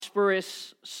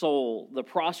prosperous soul, the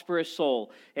prosperous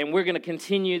soul. And we're going to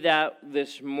continue that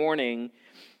this morning.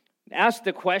 Asked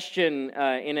the question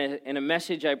in a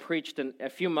message I preached a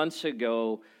few months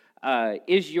ago,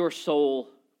 is your soul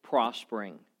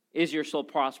prospering? Is your soul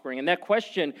prospering? And that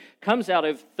question comes out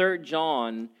of 3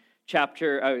 John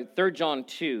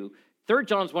 2. 3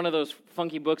 John's one of those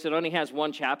funky books that only has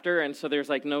one chapter, and so there's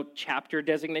like no chapter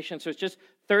designation. So it's just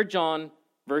 3 John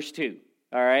verse 2.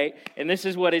 All right? And this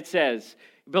is what it says.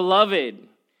 Beloved,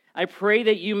 I pray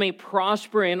that you may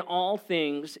prosper in all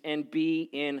things and be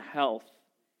in health,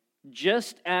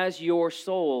 just as your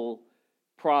soul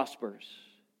prospers.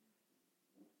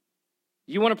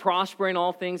 You want to prosper in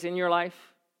all things in your life?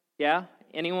 Yeah?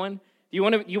 Anyone? You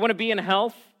want to be in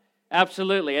health?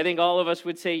 Absolutely. I think all of us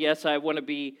would say, yes, I want to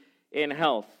be in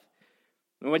health.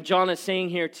 And what John is saying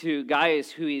here to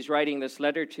Gaius, who he's writing this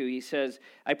letter to, he says,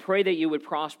 I pray that you would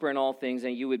prosper in all things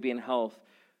and you would be in health.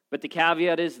 But the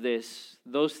caveat is this: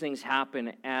 those things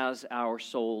happen as our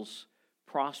souls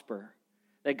prosper.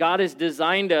 That God has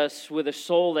designed us with a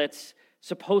soul that's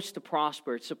supposed to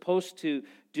prosper. It's supposed to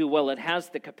do well. It has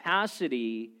the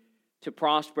capacity to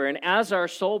prosper. And as our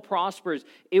soul prospers,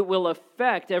 it will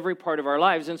affect every part of our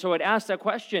lives. And so I'd ask that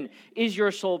question, is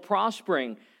your soul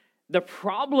prospering? The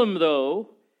problem,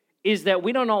 though, is that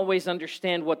we don't always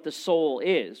understand what the soul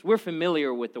is. We're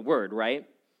familiar with the word, right?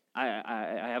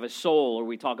 I have a soul, or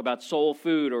we talk about soul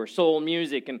food or soul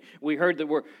music, and we heard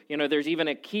that there's even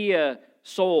a Kia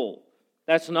Soul.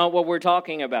 That's not what we're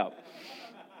talking about,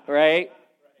 right?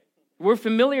 We're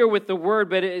familiar with the word,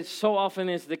 but it so often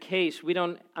is the case, we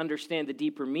don't understand the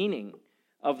deeper meaning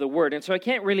of the word. And so I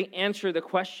can't really answer the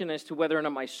question as to whether or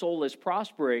not my soul is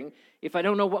prospering if I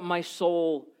don't know what my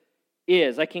soul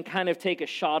is. I can kind of take a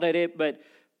shot at it, but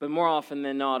more often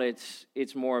than not, it's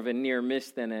more of a near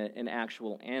miss than an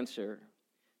actual answer.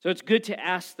 So it's good to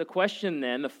ask the question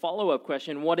then, the follow-up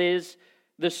question, what is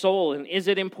the soul, and is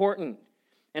it important?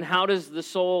 And how does the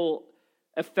soul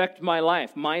affect my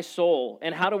life, my soul?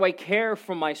 And how do I care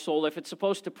for my soul? If it's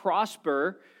supposed to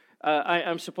prosper,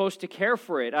 I'm supposed to care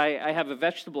for it. I have a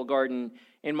vegetable garden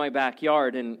in my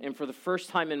backyard, and for the first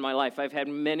time in my life, I've had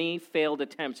many failed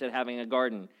attempts at having a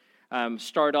garden.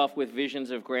 Start off with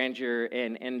visions of grandeur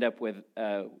and end up with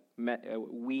a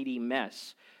weedy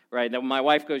mess, right? Now my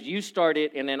wife goes, you start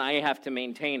it, and then I have to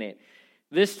maintain it.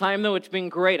 This time, though, it's been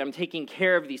great. I'm taking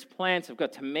care of these plants. I've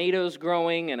got tomatoes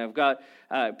growing, and I've got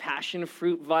passion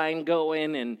fruit vine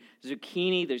going, and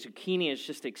zucchini. The zucchini has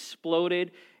just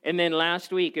exploded. And then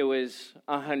last week, it was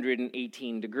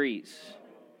 118 degrees.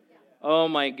 Oh,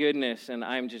 my goodness. And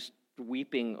I'm just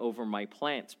weeping over my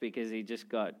plants because they just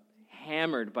got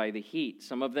hammered by the heat.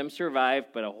 Some of them survived,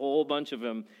 but a whole bunch of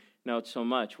them not so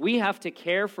much. We have to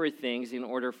care for things in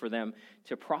order for them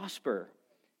to prosper,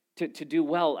 to do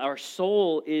well. Our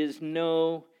soul is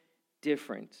no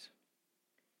different.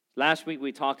 Last week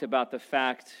we talked about the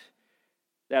fact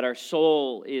that our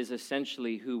soul is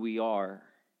essentially who we are.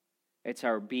 It's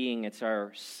our being, it's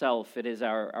our self, it is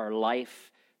our life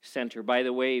center. By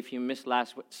the way, if you missed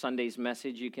last Sunday's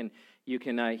message, you can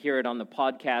hear it on the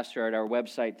podcast or at our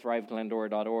website,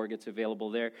 thriveglendora.org. It's available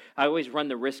there. I always run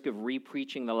the risk of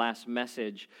re-preaching the last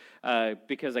message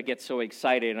because I get so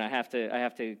excited, and I have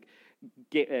to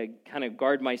kind of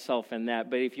guard myself in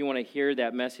that. But if you want to hear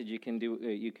that message, you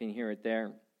can hear it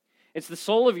there. It's the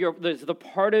soul of the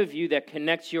part of you that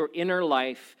connects your inner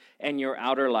life and your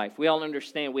outer life. We all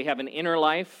understand we have an inner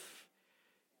life,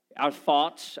 our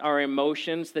thoughts, our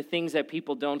emotions, the things that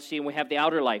people don't see, and we have the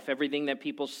outer life, everything that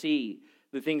people see,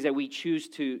 the things that we choose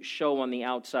to show on the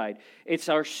outside. It's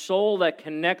our soul that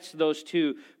connects those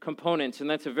two components, and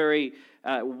that's a very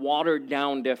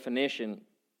watered-down definition.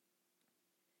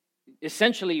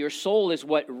 Essentially, your soul is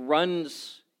what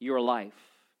runs your life.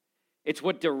 It's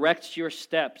what directs your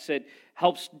steps. It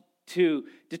helps to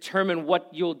determine what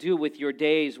you'll do with your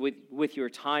days, with your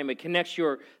time. It connects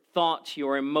your thoughts,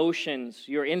 your emotions,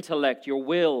 your intellect, your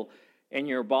will, and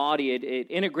your body.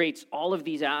 It integrates all of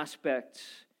these aspects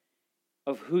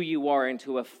of who you are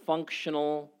into a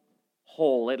functional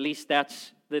whole. At least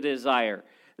that's the desire,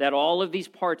 that all of these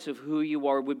parts of who you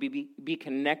are would be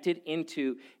connected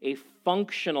into a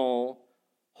functional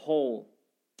whole.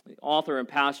 The author and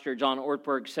pastor John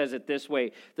Ortberg says it this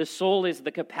way: the soul is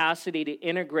the capacity to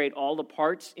integrate all the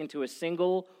parts into a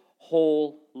single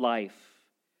whole life.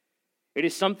 It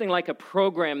is something like a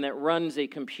program that runs a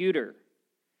computer.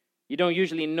 You don't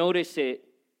usually notice it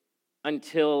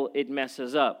until it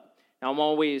messes up. Now, I'm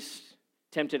always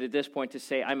tempted at this point to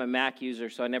say I'm a Mac user,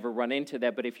 so I never run into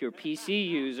that. But if you're a PC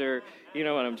user, you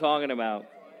know what I'm talking about.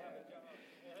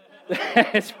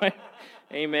 That's why,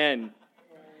 amen.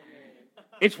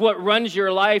 It's what runs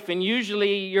your life, and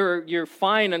usually you're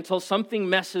fine until something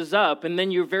messes up, and then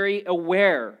you're very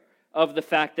aware of the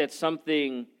fact that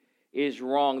something is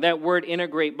wrong. That word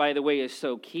integrate, by the way, is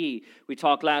so key. We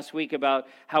talked last week about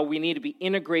how we need to be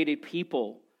integrated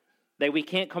people, that we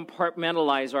can't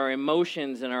compartmentalize our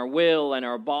emotions and our will and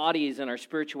our bodies and our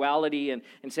spirituality and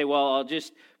say, well, I'll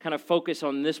just kind of focus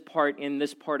on this part in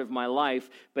this part of my life,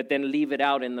 but then leave it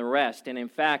out in the rest. And in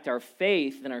fact, our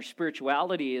faith and our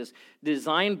spirituality is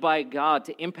designed by God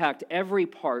to impact every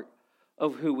part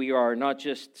of who we are, not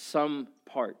just some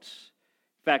parts.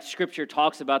 In fact, Scripture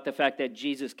talks about the fact that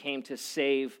Jesus came to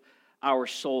save our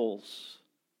souls.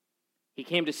 He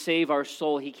came to save our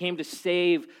soul. He came to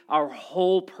save our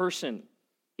whole person.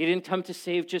 He didn't come to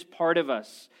save just part of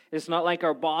us. It's not like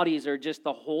our bodies are just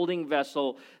the holding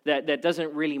vessel that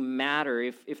doesn't really matter.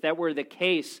 If that were the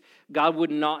case, God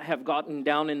would not have gotten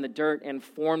down in the dirt and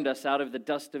formed us out of the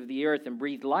dust of the earth and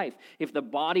breathed life. If the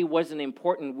body wasn't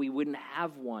important, we wouldn't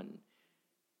have one.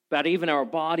 But even our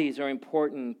bodies are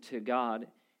important to God.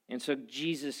 And so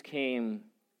Jesus came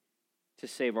to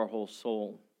save our whole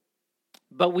soul.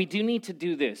 But we do need to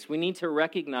do this. We need to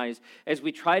recognize, as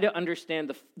we try to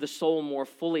understand the soul more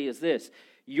fully, is this.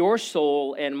 Your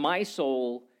soul and my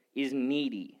soul is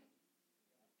needy.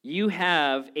 You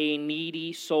have a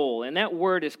needy soul. And that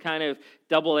word is kind of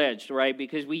double-edged, right?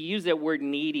 Because we use that word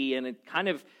needy, and it kind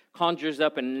of conjures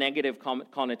up a negative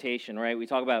connotation, right? We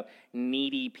talk about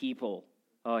needy people.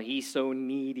 Oh, he's so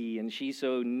needy, and she's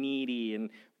so needy, and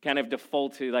kind of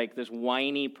default to like this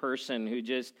whiny person who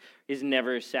just is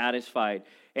never satisfied.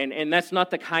 And that's not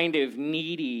the kind of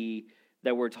needy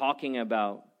that we're talking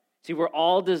about. See, we're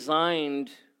all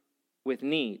designed with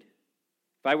need.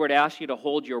 If I were to ask you to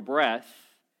hold your breath,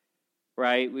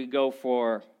 right, we go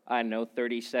for,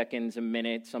 30 seconds, a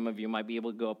minute. Some of you might be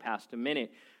able to go past a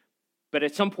minute. But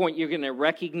at some point, you're going to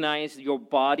recognize your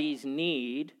body's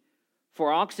need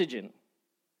for oxygen.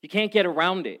 You can't get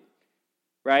around it,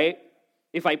 right?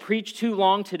 If I preach too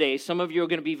long today, some of you are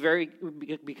going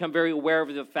to become very aware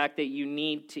of the fact that you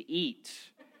need to eat,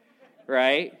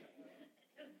 right?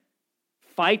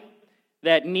 Fight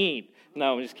that need.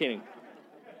 No, I'm just kidding.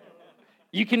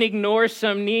 You can ignore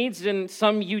some needs and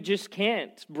some you just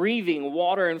can't. Breathing,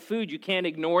 water, and food, you can't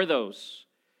ignore those.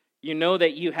 You know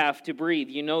that you have to breathe.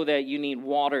 You know that you need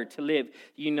water to live.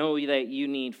 You know that you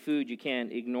need food. You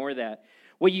can't ignore that.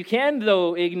 What you can,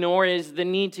 though, ignore is the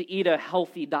need to eat a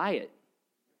healthy diet.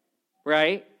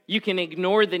 Right? You can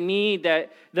ignore the need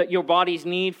that your body's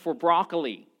need for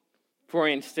broccoli, for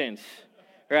instance,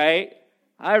 right?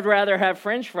 I'd rather have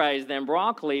French fries than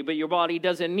broccoli, but your body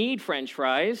doesn't need French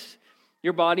fries.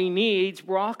 Your body needs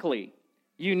broccoli.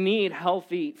 You need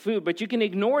healthy food, but you can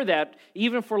ignore that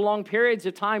even for long periods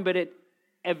of time, but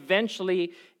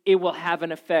eventually it will have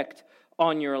an effect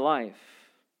on your life.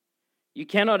 You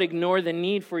cannot ignore the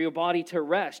need for your body to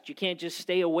rest. You can't just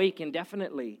stay awake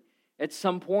indefinitely. At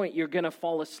some point, you're going to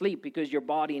fall asleep because your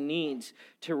body needs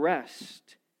to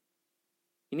rest.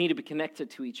 You need to be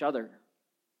connected to each other.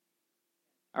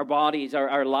 Our bodies,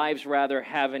 our lives rather,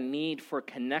 have a need for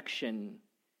connection,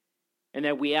 and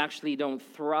that we actually don't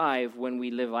thrive when we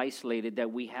live isolated,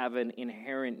 that we have an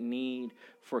inherent need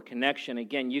for connection.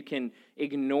 Again, you can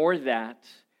ignore that,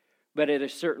 but at a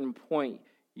certain point,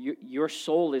 your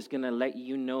soul is going to let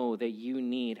you know that you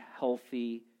need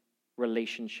healthy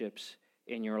relationships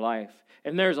in your life.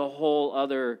 And there's a whole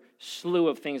other slew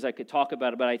of things I could talk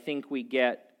about, but I think we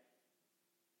get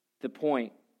the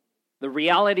point. The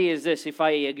reality is this: if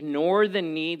I ignore the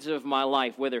needs of my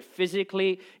life, whether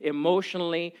physically,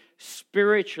 emotionally,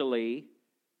 spiritually,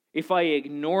 if I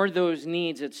ignore those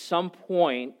needs, at some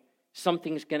point,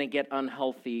 something's going to get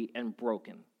unhealthy and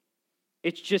broken.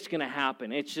 It's just going to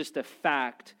happen. It's just a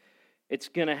fact. It's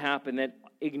going to happen that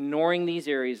ignoring these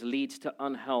areas leads to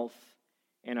unhealth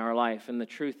in our life. And the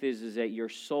truth is that your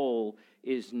soul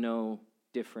is no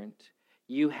different.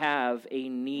 You have a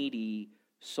needy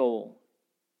soul.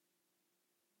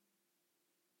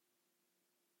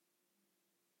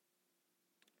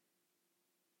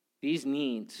 These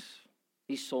needs,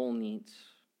 these soul needs,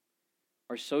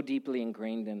 are so deeply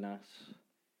ingrained in us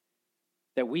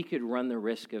that we could run the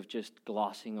risk of just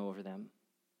glossing over them,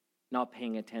 not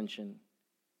paying attention,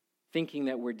 thinking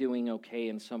that we're doing okay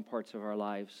in some parts of our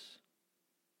lives,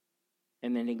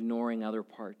 and then ignoring other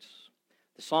parts.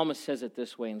 The psalmist says it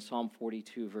this way in Psalm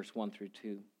 42, verse 1 through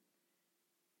 2.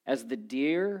 As the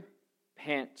deer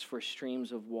pants for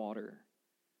streams of water,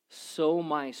 so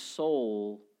my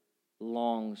soul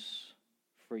longs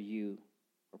for you,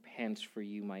 or pants for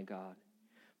you, my God.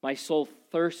 My soul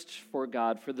thirsts for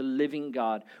God, for the living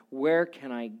God. Where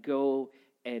can I go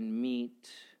and meet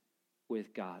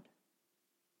with God?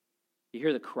 You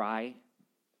hear the cry?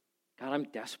 God, I'm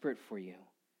desperate for you.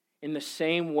 In the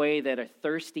same way that a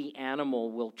thirsty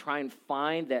animal will try and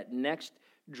find that next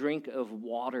drink of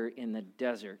water in the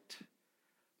desert,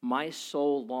 my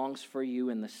soul longs for you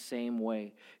in the same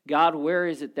way. God, where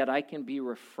is it that I can be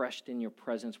refreshed in your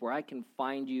presence, where I can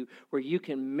find you, where you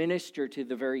can minister to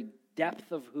the very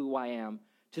depth of who I am,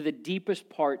 to the deepest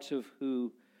parts of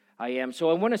who I am? So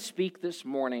I want to speak this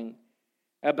morning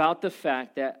about the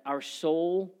fact that our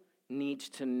soul needs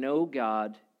to know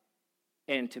God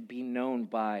and to be known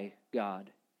by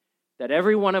God. That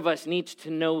every one of us needs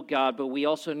to know God, but we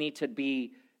also need to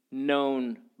be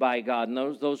known by God. And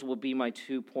those will be my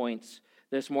 2 points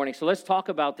this morning. So let's talk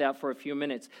about that for a few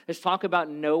minutes. Let's talk about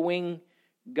knowing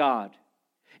God.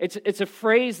 It's a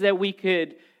phrase that we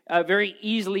could very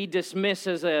easily dismiss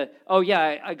as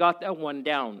I got that one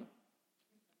down,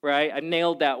 right? I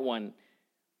nailed that one.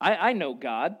 I know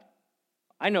God.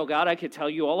 I know God. I could tell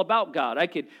you all about God. I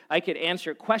could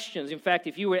answer questions. In fact,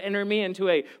 if you were to enter me into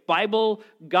a Bible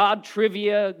God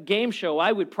trivia game show,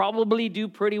 I would probably do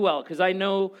pretty well because I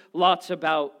know lots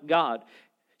about God.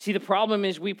 See, the problem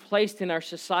is we placed in our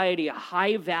society a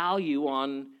high value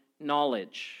on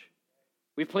knowledge.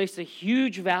 We placed a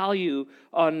huge value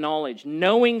on knowledge.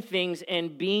 Knowing things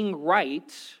and being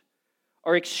right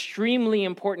are extremely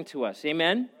important to us.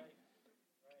 Amen?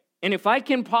 And if I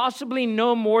can possibly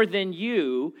know more than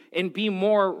you and be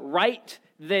more right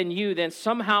than you, then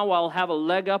somehow I'll have a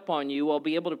leg up on you. I'll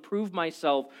be able to prove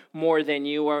myself more than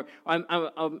you, or I'm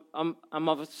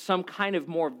of some kind of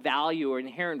more value or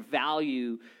inherent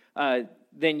value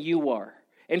than you are.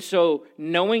 And so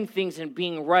knowing things and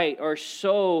being right are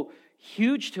so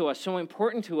huge to us, so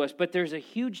important to us, but there's a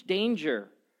huge danger,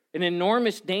 an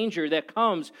enormous danger that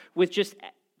comes with just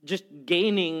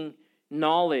gaining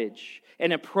knowledge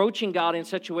and approaching God in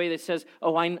such a way that says,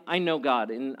 oh, I know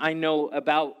God and I know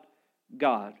about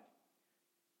God.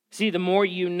 See, the more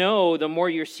you know, the more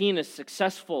you're seen as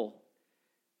successful.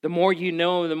 The more you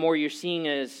know, the more you're seen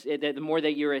as, the more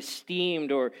that you're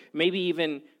esteemed or maybe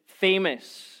even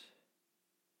famous.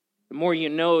 The more you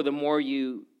know, the more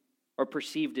you are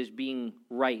perceived as being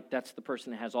right. That's the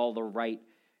person that has all the right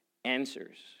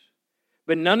answers.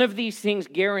 But none of these things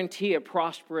guarantee a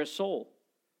prosperous soul.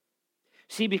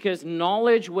 See, because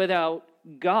knowledge without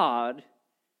God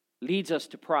leads us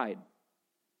to pride.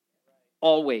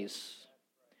 Always.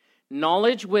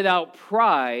 Knowledge without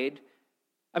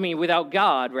without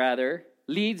God, rather,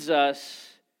 leads us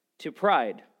to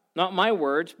pride. Not my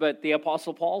words, but the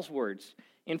Apostle Paul's words.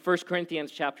 In 1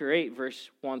 Corinthians chapter 8, verse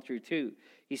 1 through 2,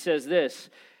 he says this,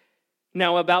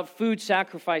 "Now about food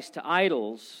sacrificed to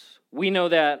idols, we know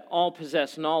that all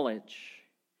possess knowledge.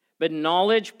 But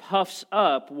knowledge puffs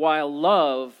up, while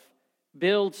love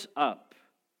builds up.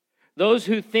 Those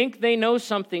who think they know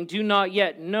something do not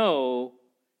yet know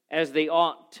as they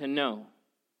ought to know."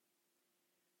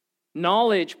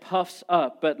 Knowledge puffs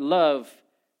up, but love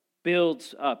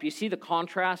builds up. You see the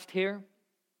contrast here?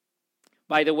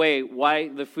 By the way, why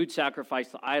the food sacrifice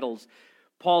to idols?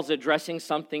 Paul's addressing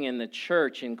something in the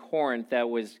church in Corinth that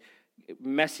was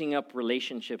messing up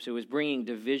relationships. It was bringing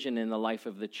division in the life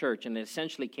of the church. And it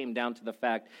essentially came down to the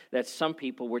fact that some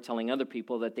people were telling other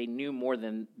people that they knew more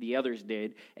than the others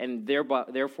did, and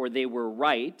therefore they were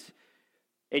right.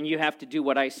 And you have to do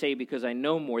what I say because I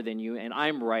know more than you, and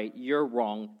I'm right, you're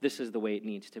wrong, this is the way it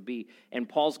needs to be. And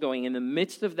Paul's going, in the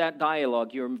midst of that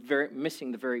dialogue, you're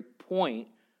missing the very point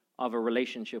of a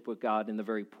relationship with God and the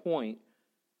very point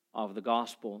of the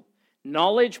gospel.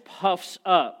 Knowledge puffs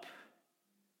up,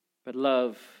 but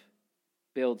love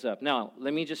builds up. Now,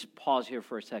 let me just pause here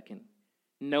for a second.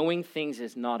 Knowing things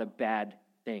is not a bad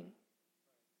thing.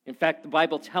 In fact, the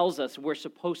Bible tells us we're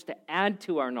supposed to add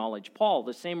to our knowledge. Paul,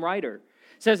 the same writer,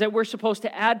 says that we're supposed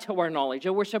to add to our knowledge,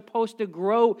 and we're supposed to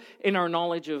grow in our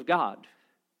knowledge of God.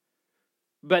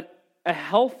 But a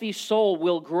healthy soul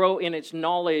will grow in its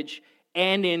knowledge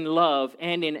and in love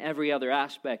and in every other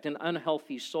aspect. An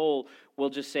unhealthy soul will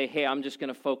just say, hey, I'm just going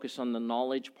to focus on the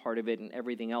knowledge part of it, and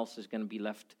everything else is going to be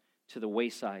left to the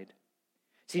wayside.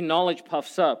 See, knowledge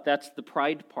puffs up. That's the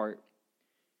pride part.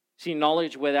 See,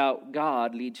 knowledge without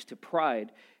God leads to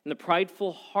pride. And the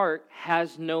prideful heart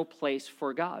has no place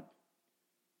for God.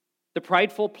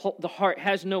 The heart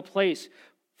has no place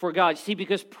for God. See,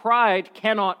 because pride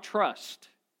cannot trust.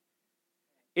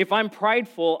 If I'm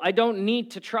prideful, I don't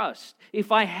need to trust.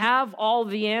 If I have all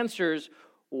the answers,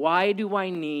 why do I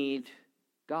need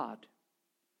God?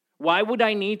 Why would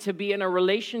I need to be in a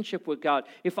relationship with God?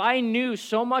 If I knew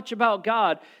so much about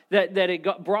God that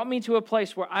it brought me to a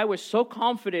place where I was so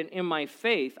confident in my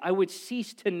faith, I would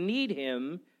cease to need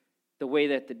Him the way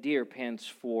that the deer pants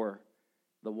for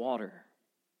the water.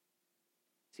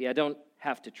 See, I don't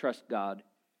have to trust God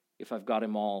if I've got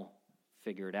him all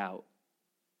figured out.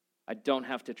 I don't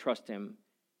have to trust him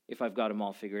if I've got him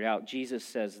all figured out. Jesus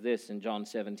says this in John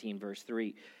 17, verse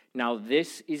 3. Now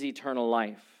this is eternal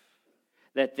life,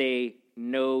 that they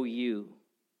know you,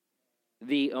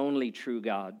 the only true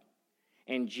God,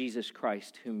 and Jesus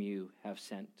Christ whom you have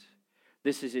sent.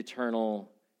 This is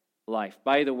eternal life.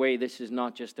 By the way, this is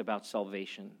not just about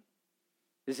salvation.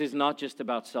 This is not just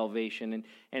about salvation.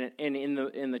 And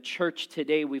in the church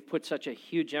today, we've put such a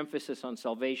huge emphasis on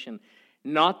salvation.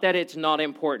 Not that it's not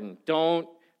important. Don't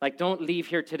leave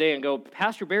here today and go,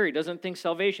 Pastor Barry doesn't think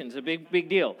salvation is a big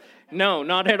deal. No,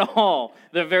 not at all.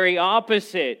 The very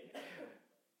opposite.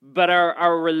 But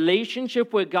our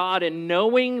relationship with God and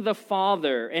knowing the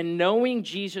Father and knowing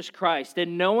Jesus Christ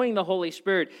and knowing the Holy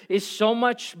Spirit is so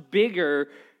much bigger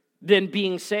than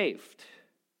being saved.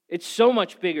 It's so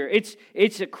much bigger.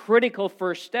 It's a critical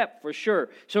first step for sure.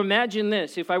 So imagine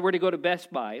this. If I were to go to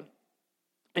Best Buy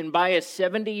and buy a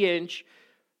 70-inch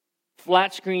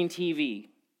flat screen TV,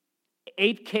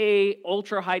 8K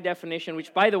ultra high definition,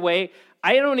 which by the way,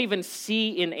 I don't even see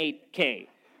in 8K.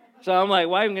 So I'm like,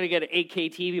 why am I going to get an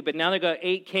 8K TV? But now they got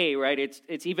 8K, right?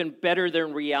 It's even better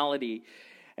than reality.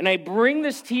 And I bring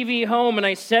this TV home and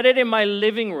I set it in my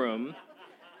living room,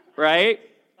 right?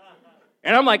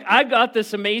 And I'm like, I got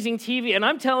this amazing TV. And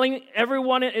I'm telling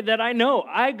everyone that I know,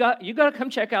 you got to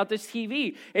come check out this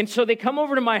TV. And so they come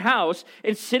over to my house,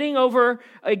 and sitting over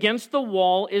against the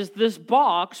wall is this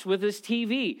box with this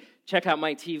TV. Check out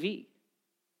my TV.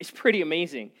 It's pretty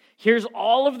amazing. Here's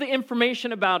all of the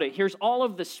information about it. Here's all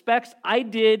of the specs. I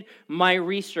did my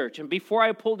research. And before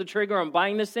I pulled the trigger on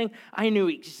buying this thing, I knew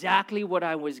exactly what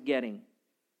I was getting.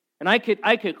 And I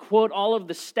could quote all of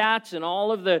the stats and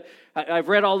I've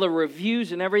read all the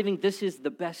reviews and everything. This is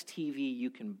the best TV you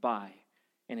can buy.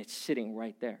 And it's sitting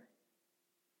right there.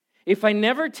 If I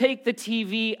never take the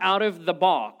TV out of the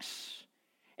box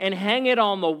and hang it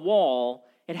on the wall,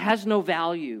 it has no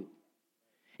value.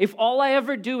 If all I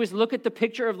ever do is look at the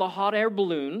picture of the hot air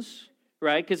balloons,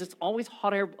 right? Because it's always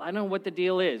hot air. I don't know what the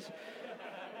deal is.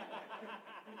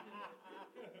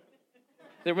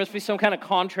 There must be some kind of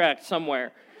contract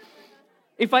somewhere.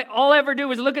 If all I ever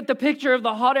do is look at the picture of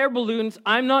the hot air balloons,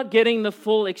 I'm not getting the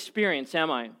full experience, am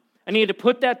I? I need to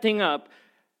put that thing up,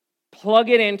 plug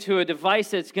it into a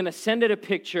device that's going to send it a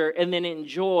picture, and then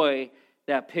enjoy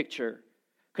that picture.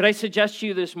 Could I suggest to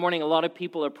you this morning, a lot of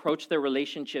people approach their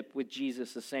relationship with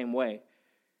Jesus the same way.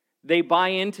 They buy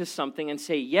into something and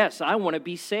say, yes, I want to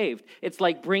be saved. It's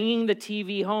like bringing the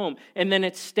TV home, and then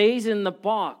it stays in the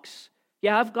box.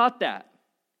 Yeah, I've got that.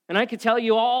 And I could tell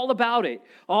you all about it,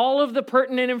 all of the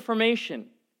pertinent information.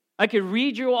 I could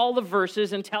read you all the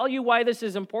verses and tell you why this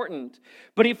is important.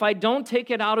 But if I don't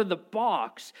take it out of the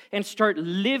box and start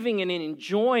living and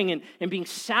enjoying and being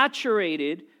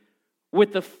saturated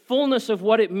with the fullness of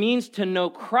what it means to know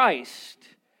Christ,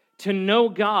 to know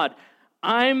God,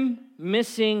 I'm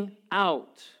missing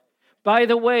out. By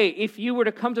the way, if you were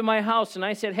to come to my house and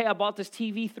I said, hey, I bought this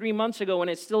TV 3 months ago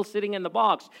and it's still sitting in the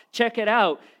box, check it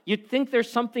out, you'd think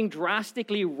there's something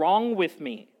drastically wrong with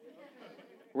me,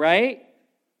 right?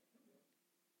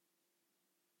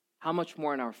 How much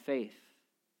more in our faith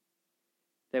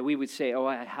that we would say, oh,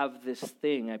 I have this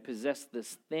thing, I possess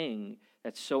this thing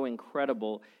that's so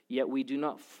incredible, yet we do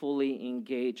not fully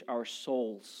engage our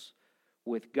souls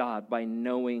with God by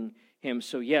knowing Him.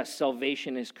 So yes,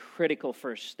 salvation is critical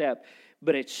first step,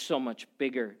 but it's so much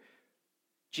bigger.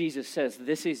 Jesus says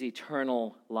this is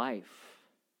eternal life.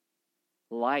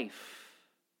 Life.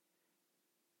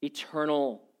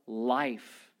 Eternal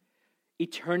life.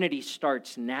 Eternity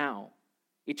starts now.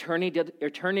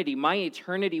 Eternity, my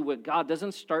eternity with God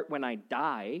doesn't start when I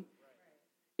die.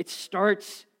 It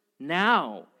starts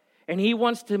now. And He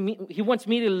wants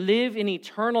me to live in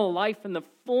eternal life in the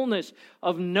fullness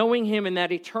of knowing Him in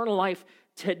that eternal life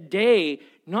today,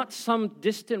 not some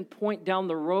distant point down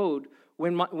the road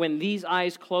when these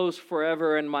eyes close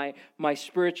forever and my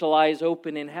spiritual eyes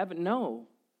open in heaven. No.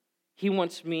 He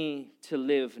wants me to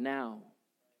live now.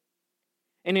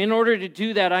 And in order to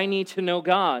do that, I need to know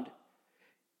God.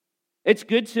 It's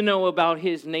good to know about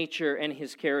His nature and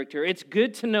His character. It's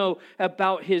good to know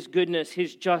about His goodness,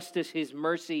 His justice, His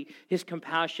mercy, His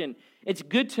compassion. It's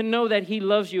good to know that He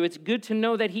loves you. It's good to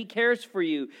know that He cares for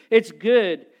you. It's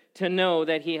good to know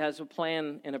that He has a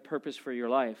plan and a purpose for your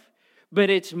life.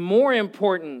 But it's more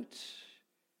important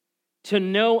to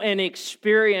know and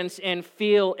experience and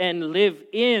feel and live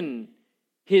in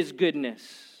His goodness,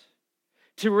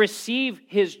 to receive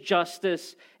His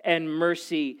justice and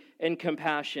mercy and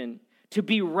compassion, to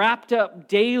be wrapped up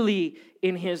daily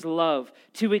in His love,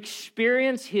 to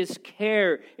experience His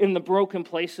care in the broken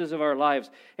places of our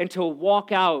lives, and to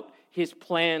walk out His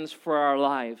plans for our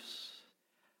lives.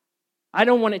 I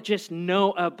don't want to just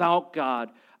know about God.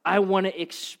 I want to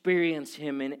experience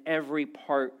Him in every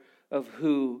part of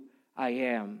who I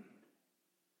am.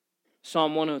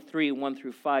 Psalm 103, 1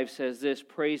 through 5 says this,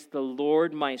 "Praise the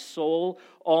Lord, my soul,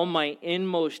 all my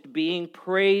inmost being.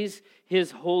 Praise His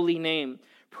holy name.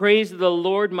 Praise the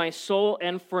Lord, my soul,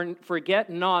 and forget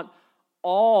not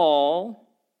all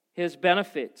His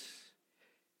benefits,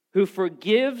 who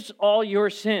forgives all your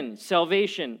sins,"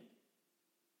 salvation,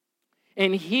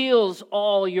 "and heals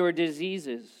all your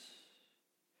diseases,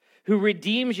 who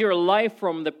redeems your life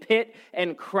from the pit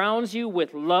and crowns you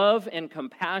with love and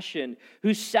compassion,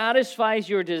 who satisfies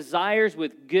your desires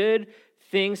with good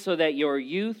things so that your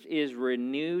youth is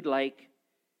renewed like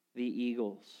the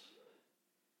eagles."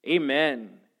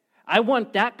 Amen. I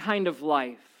want that kind of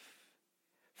life.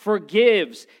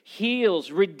 Forgives,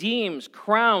 heals, redeems,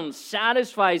 crowns,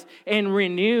 satisfies, and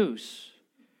renews.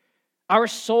 Our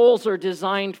souls are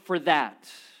designed for that.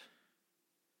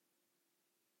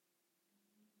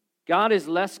 God is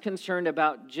less concerned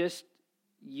about just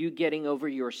you getting over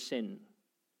your sin.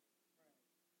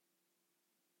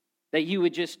 That you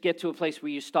would just get to a place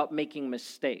where you stop making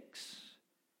mistakes.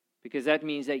 Because that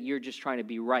means that you're just trying to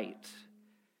be right.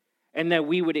 And that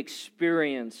we would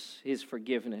experience His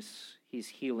forgiveness, His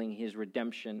healing, His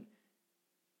redemption.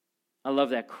 I love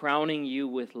that. Crowning you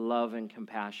with love and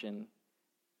compassion.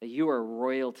 That you are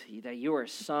royalty. That you are a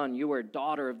son. You are a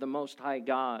daughter of the Most High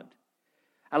God.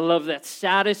 I love that.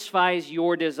 Satisfies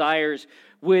your desires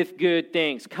with good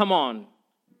things. Come on.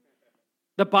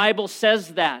 The Bible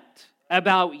says that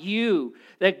about you.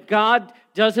 That God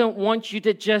doesn't want you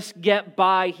to just get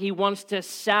by. He wants to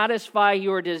satisfy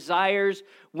your desires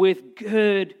with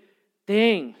good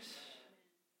things.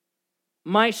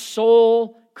 My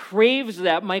soul craves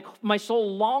that. My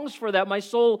soul longs for that. My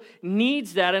soul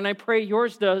needs that. And I pray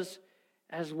yours does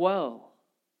as well.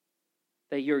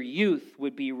 That your youth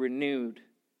would be renewed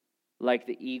like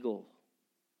the eagle.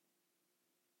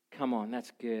 Come on,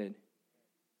 that's good.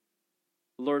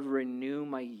 Lord, renew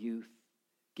my youth.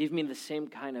 Give me the same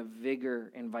kind of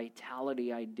vigor and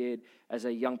vitality I did as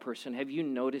a young person. Have you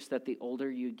noticed that the older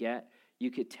you get,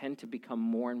 you could tend to become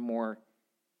more and more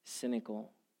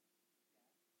cynical?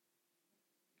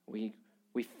 We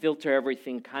filter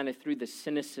everything kind of through the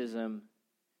cynicism,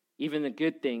 even the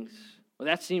good things. Well,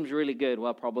 that seems really good.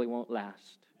 Well, it probably won't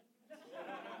last.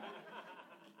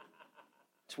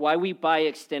 It's why we buy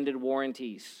extended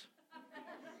warranties.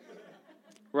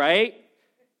 Right?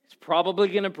 It's probably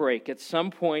going to break. At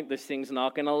some point, this thing's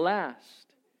not going to last.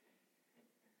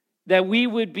 That we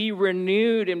would be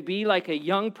renewed and be like a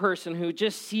young person who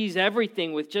just sees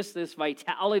everything with just this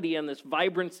vitality and this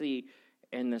vibrancy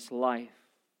in this life.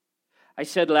 I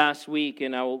said last week,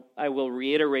 and I will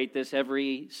reiterate this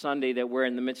every Sunday that we're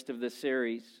in the midst of this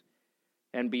series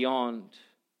and beyond.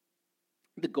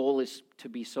 The goal is to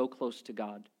be so close to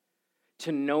God,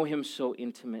 to know Him so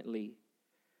intimately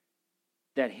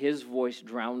that His voice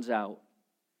drowns out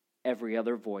every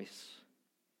other voice,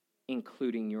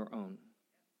 including your own.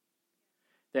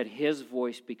 That His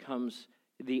voice becomes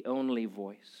the only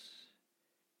voice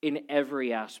in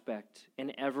every aspect,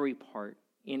 in every part,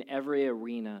 in every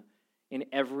arena, in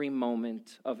every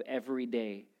moment of every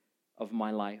day of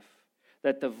my life.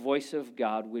 That the voice of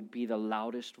God would be the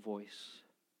loudest voice,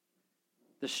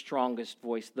 the strongest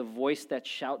voice, the voice that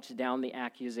shouts down the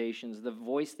accusations, the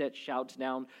voice that shouts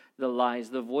down the lies,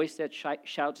 the voice that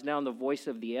shouts down the voice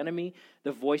of the enemy,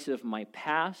 the voice of my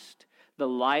past, the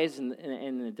lies and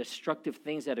the destructive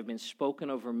things that have been spoken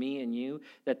over me and you,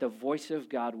 that the voice of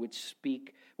God would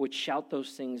speak, would shout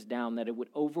those things down, that it would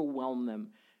overwhelm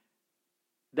them.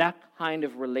 That kind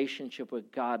of relationship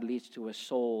with God leads to a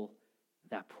soul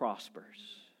that prospers.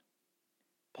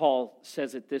 Paul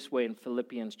says it this way in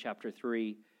Philippians chapter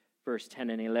 3, verse 10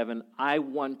 and 11. I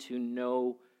want to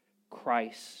know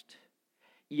Christ.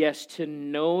 Yes, to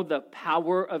know the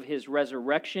power of His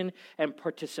resurrection and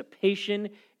participation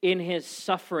in His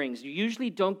sufferings. You usually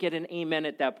don't get an amen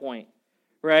at that point,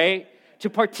 right? To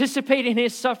participate in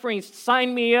His sufferings,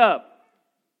 sign me up.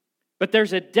 But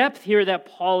there's a depth here that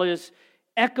Paul is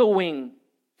echoing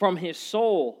from his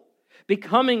soul,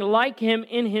 becoming like Him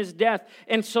in His death,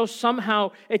 and so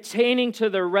somehow attaining to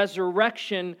the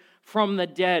resurrection from the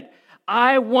dead.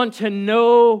 I want to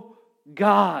know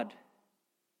God.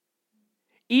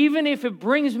 Even if it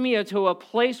brings me to a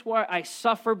place where I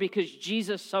suffer because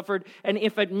Jesus suffered, and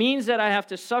if it means that I have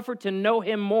to suffer to know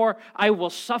Him more, I will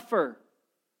suffer.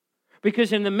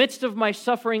 Because in the midst of my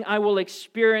suffering, I will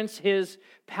experience His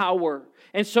power.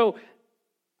 And so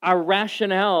our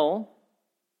rationale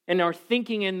and our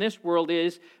thinking in this world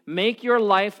is make your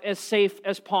life as safe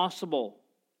as possible.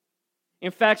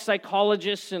 In fact,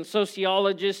 psychologists and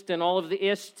sociologists and all of the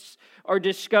ists are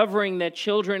discovering that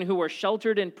children who are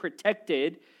sheltered and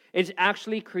protected is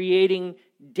actually creating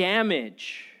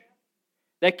damage.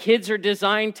 That kids are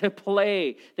designed to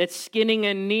play, that skinning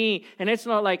a knee. And it's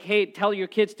not like, hey, tell your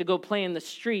kids to go play in the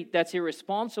street. That's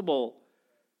irresponsible.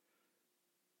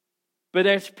 But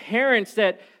as parents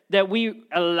that we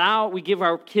give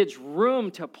our kids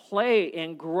room to play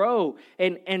and grow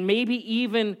and maybe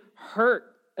even hurt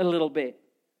a little bit.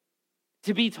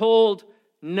 To be told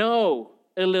no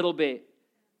a little bit.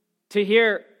 To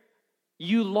hear,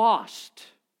 you lost.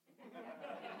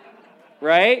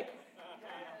 Right?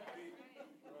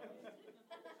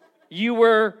 You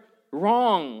were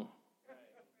wrong.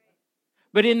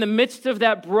 But in the midst of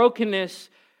that brokenness,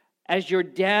 as your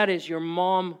dad, as your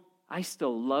mom, I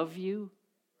still love you,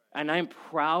 and I'm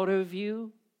proud of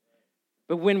you.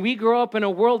 But when we grow up in a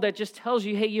world that just tells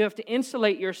you, hey, you have to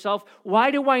insulate yourself,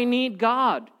 why do I need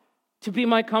God to be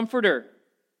my comforter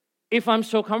if I'm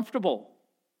so comfortable?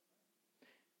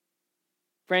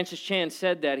 Francis Chan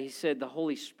said that. He said the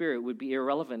Holy Spirit would be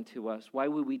irrelevant to us. Why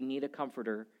would we need a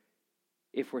comforter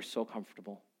if we're so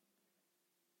comfortable?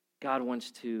 God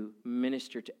wants to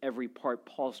minister to every part.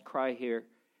 Paul's cry here,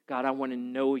 God, I want to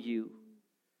know you.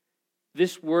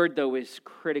 This word, though, is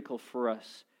critical for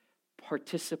us.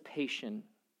 Participation.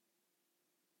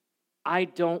 I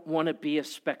don't want to be a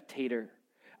spectator.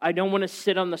 I don't want to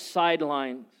sit on the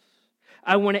sidelines.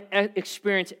 I want to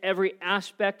experience every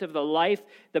aspect of the life,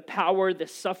 the power, the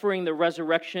suffering, the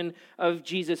resurrection of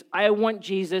Jesus. I want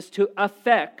Jesus to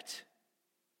affect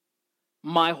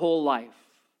my whole life.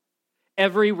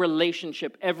 Every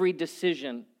relationship, every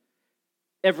decision,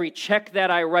 every check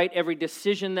that I write, every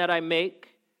decision that I make,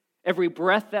 every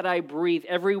breath that I breathe,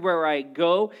 everywhere I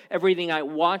go, everything I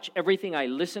watch, everything I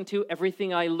listen to,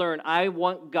 everything I learn. I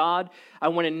want God, I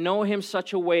want to know Him in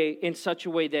such a way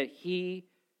that He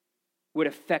would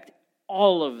affect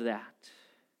all of that,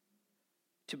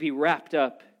 to be wrapped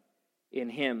up in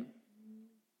Him.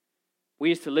 We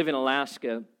used to live in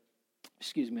Alaska.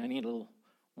 Excuse me, I need a little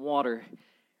water.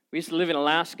 We used to live in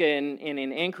Alaska, and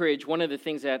in Anchorage, one of the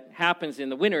things that happens in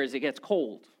the winter is it gets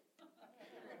cold.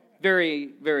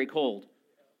 Very, very cold.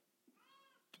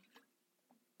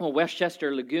 Well,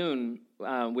 Westchester Lagoon,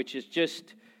 which is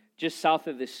just south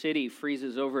of the city,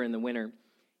 freezes over in the winter.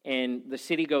 And the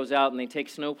city goes out and they take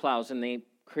snowplows and they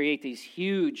create these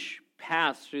huge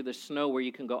paths through the snow where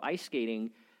you can go ice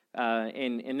skating.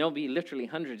 And there'll be literally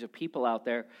hundreds of people out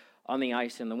there on the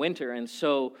ice in the winter. And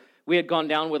so we had gone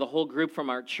down with a whole group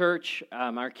from our church.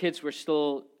 Our kids were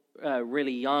still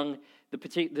really young.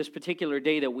 This particular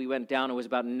day that we went down, it was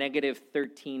about negative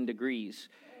 13 degrees.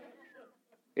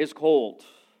 It's cold.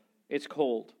 It's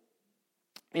cold.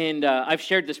 And I've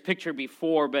shared this picture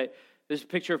before, but this is a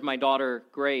picture of my daughter,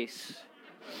 Grace,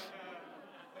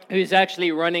 who's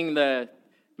actually running the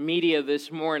media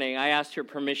this morning. I asked her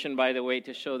permission, by the way,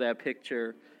 to show that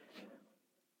picture.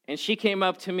 And she came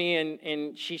up to me,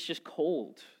 and she's just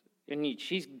cold. And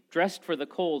she's dressed for the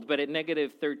cold, but at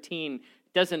negative 13, it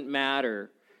doesn't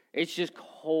matter. It's just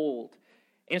cold.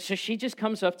 And so she just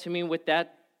comes up to me with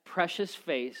that precious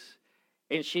face,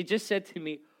 and she just said to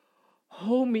me,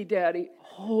 "Hold me, Daddy,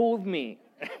 hold me."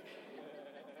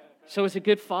 So as a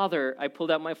good father, I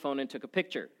pulled out my phone and took a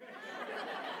picture.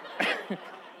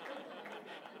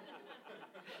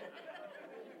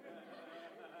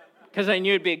 Because I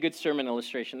knew it'd be a good sermon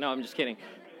illustration. No, I'm just kidding.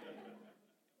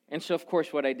 And so, of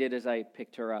course, what I did is I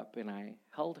picked her up and I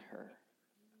held her.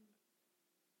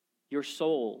 Your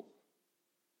soul,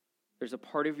 there's a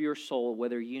part of your soul,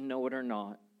 whether you know it or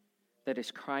not, that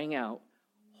is crying out,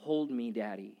 "Hold me,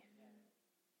 Daddy.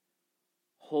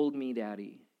 Hold me,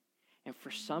 Daddy." And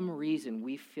for some reason,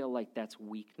 we feel like that's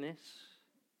weakness.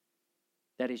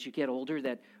 That as you get older,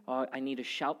 that I need to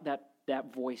shout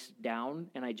that voice down,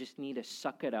 and I just need to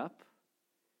suck it up.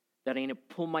 That I need to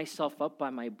pull myself up by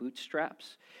my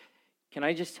bootstraps. Can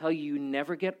I just tell you, you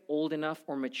never get old enough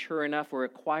or mature enough or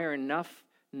acquire enough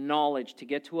knowledge to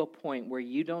get to a point where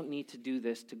you don't need to do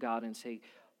this to God and say,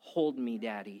 "Hold me,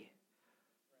 Daddy."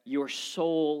 Your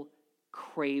soul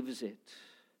craves it.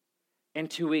 And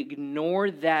to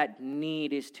ignore that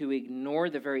need is to ignore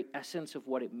the very essence of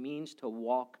what it means to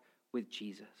walk with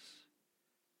Jesus.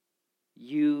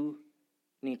 You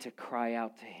need to cry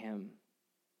out to Him,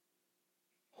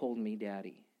 "Hold me,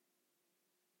 Daddy."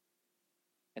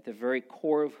 At the very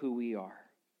core of who we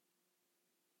are,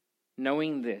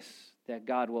 knowing this, that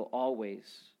God will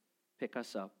always pick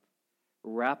us up,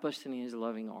 wrap us in his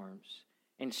loving arms,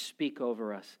 and speak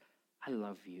over us, I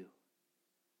love you.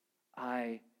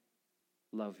 I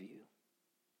love you.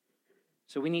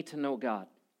 So we need to know God.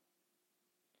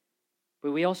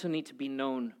 But we also need to be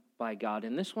known by God.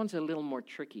 And this one's a little more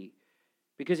tricky.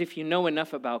 Because if you know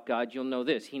enough about God, you'll know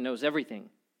this. He knows everything.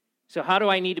 So how do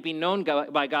I need to be known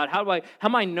by God? How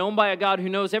am I known by a God who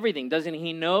knows everything? Doesn't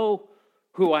he know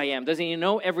who I am? Doesn't he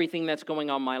know everything that's going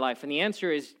on in my life? And the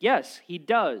answer is yes, he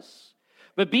does.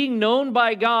 But being known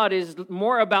by God is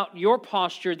more about your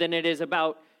posture than it is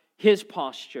about his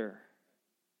posture.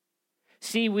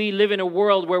 See, we live in a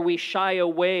world where we shy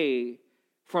away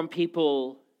from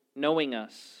people knowing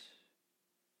us.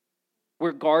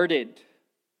 We're guarded,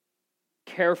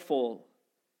 careful,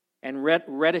 and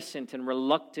reticent and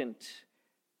reluctant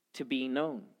to be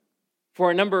known.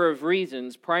 For a number of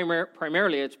reasons.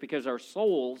 Primarily it's because our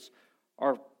souls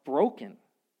are broken.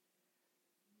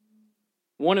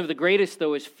 One of the greatest,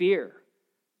 though, is fear.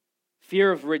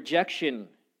 Fear of rejection,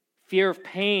 fear of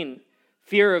pain,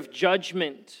 fear of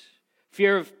judgment,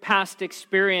 fear of past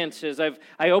experiences.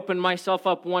 I opened myself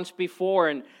up once before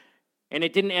and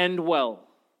it didn't end well.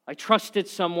 I trusted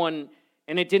someone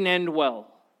and it didn't end well.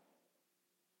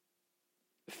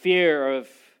 Fear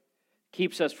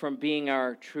keeps us from being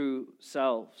our true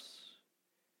selves.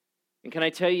 And can I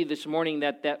tell you this morning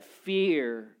that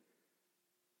fear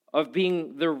of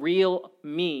being the real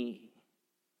me,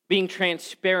 being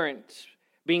transparent,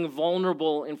 being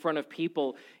vulnerable in front of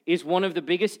people is one of the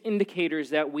biggest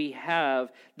indicators that we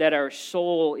have that our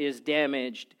soul is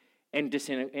damaged and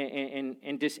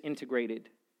disintegrated.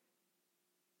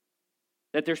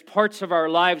 That there's parts of our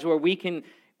lives where we can,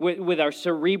 with our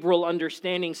cerebral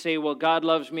understanding, say, well, God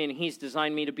loves me and he's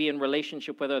designed me to be in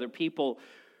relationship with other people.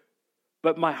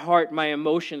 But my heart, my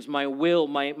emotions, my will,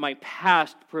 my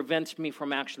past prevents me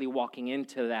from actually walking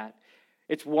into that.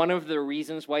 It's one of the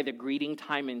reasons why the greeting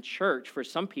time in church, for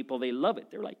some people, they love it.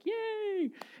 They're like,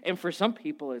 yay! And for some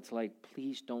people, it's like,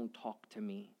 please don't talk to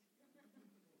me.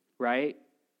 Right?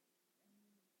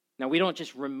 Now, we don't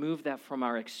just remove that from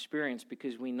our experience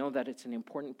because we know that it's an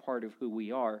important part of who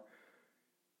we are.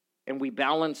 And we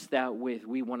balance that with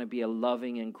we want to be a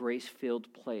loving and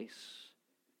grace-filled place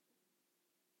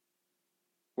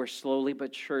where slowly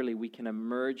but surely we can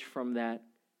emerge from that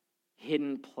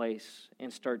hidden place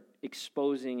and start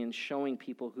exposing and showing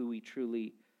people who we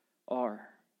truly are.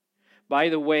 By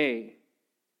the way,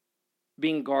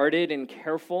 being guarded and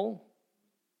careful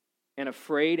and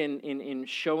afraid in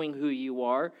showing who you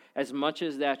are, as much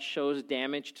as that shows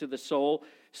damage to the soul,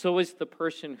 so is the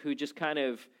person who just kind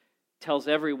of tells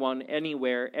everyone,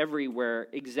 anywhere, everywhere,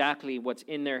 exactly what's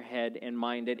in their head and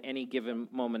mind at any given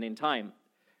moment in time.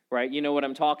 Right? You know what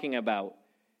I'm talking about.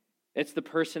 It's the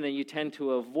person that you tend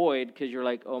to avoid because you're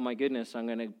like, oh my goodness, I'm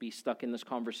going to be stuck in this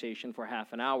conversation for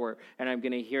half an hour and I'm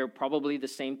going to hear probably the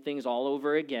same things all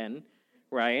over again,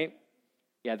 right?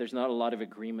 Yeah, there's not a lot of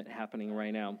agreement happening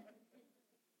right now.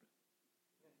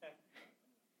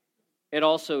 It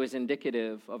also is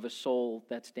indicative of a soul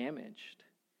that's damaged.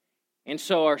 And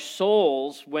so our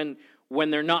souls, when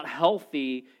they're not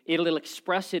healthy, it'll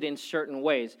express it in certain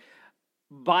ways.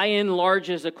 By and large,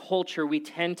 as a culture, we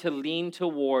tend to lean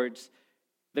towards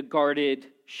the guarded,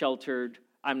 sheltered,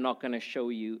 I'm not going to show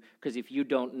you, because if you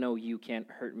don't know, you can't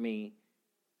hurt me,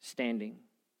 standing.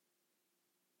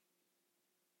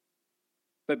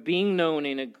 But being known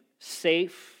in a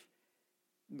safe,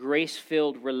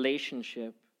 grace-filled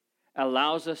relationship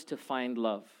allows us to find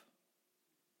love,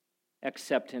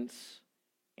 acceptance,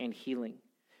 and healing.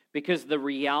 Because the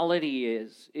reality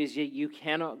is that you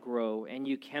cannot grow and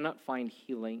you cannot find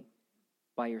healing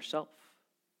by yourself.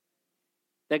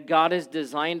 That God has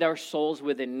designed our souls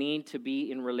with a need to be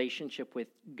in relationship with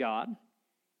God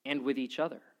and with each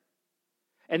other.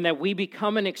 And that we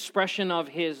become an expression of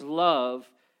his love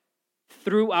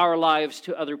through our lives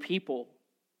to other people.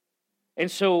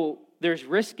 And so there's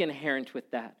risk inherent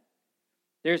with that.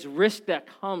 There's risk that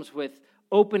comes with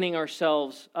opening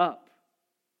ourselves up.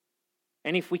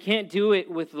 And if we can't do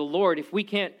it with the Lord, if we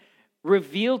can't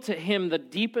reveal to him the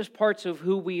deepest parts of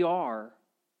who we are,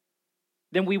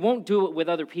 then we won't do it with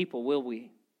other people, will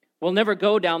we? We'll never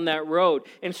go down that road.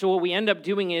 And so what we end up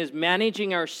doing is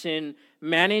managing our sin,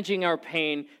 managing our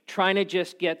pain, trying to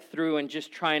just get through and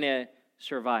just trying to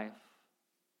survive.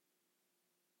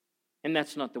 And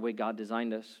that's not the way God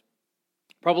designed us.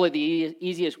 Probably the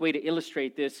easiest way to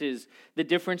illustrate this is the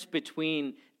difference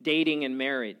between dating and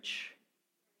marriage.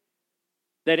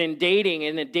 That in dating,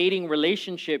 in a dating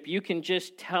relationship, you can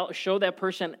just show that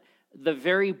person the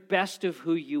very best of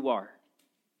who you are.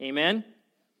 Amen?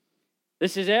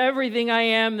 This is everything I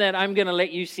am that I'm going to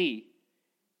let you see.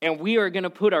 And we are going to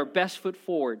put our best foot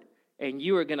forward. And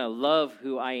you are going to love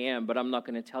who I am, but I'm not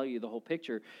going to tell you the whole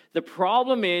picture. The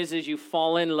problem is you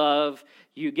fall in love,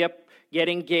 you get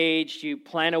engaged, you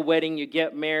plan a wedding, you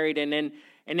get married, and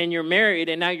then you're married,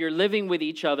 and now you're living with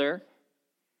each other,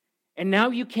 and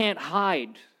now you can't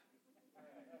hide.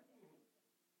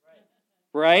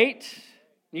 Right?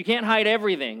 You can't hide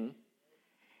everything.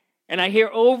 And I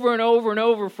hear over and over and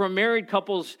over from married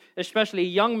couples, especially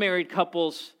young married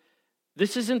couples,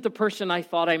 this isn't the person I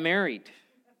thought I married.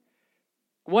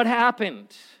 What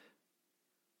happened?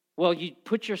 Well, you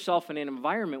put yourself in an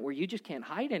environment where you just can't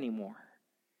hide anymore.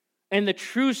 And the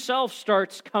true self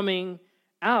starts coming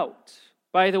out.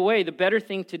 By the way, the better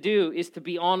thing to do is to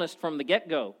be honest from the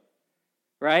get-go,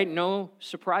 right? No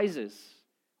surprises,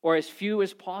 or as few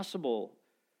as possible.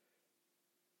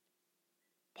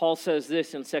 Paul says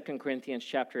this in 2 Corinthians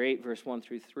chapter 8, verse 1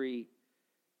 through 3.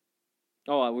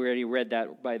 Oh, we already read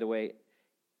that, by the way.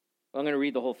 I'm going to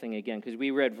read the whole thing again because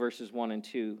we read verses 1 and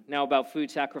 2. Now about food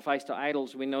sacrificed to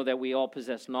idols, we know that we all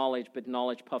possess knowledge, but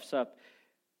knowledge puffs up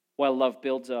while love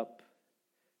builds up.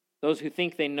 Those who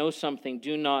think they know something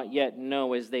do not yet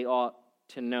know as they ought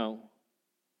to know.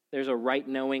 There's a right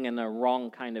knowing and a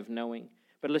wrong kind of knowing.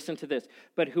 But listen to this.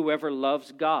 But whoever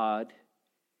loves God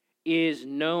is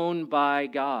known by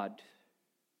God.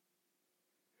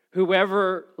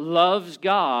 Whoever loves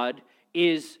God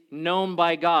is known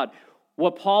by God.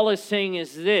 What Paul is saying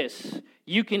is this: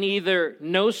 you can either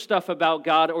know stuff about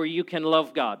God or you can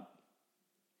love God.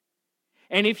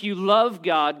 And if you love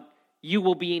God, you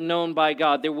will be known by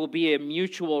God. There will be a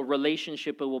mutual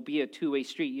relationship. It will be a two-way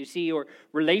street. You see, your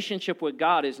relationship with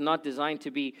God is not designed to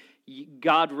be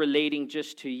God relating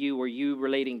just to you or you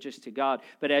relating just to God.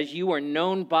 But as you are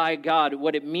known by God,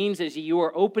 what it means is you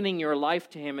are opening your life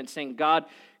to Him and saying, God,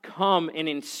 come and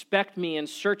inspect me and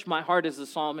search my heart, as the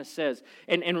psalmist says,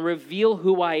 and reveal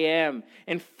who I am,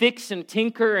 and fix and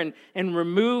tinker and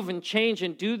remove and change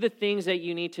and do the things that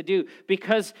you need to do.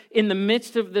 Because in the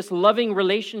midst of this loving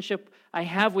relationship I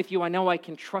have with you, I know I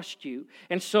can trust you.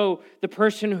 And so the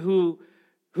person who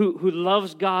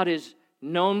loves God is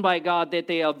known by God, that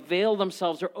they avail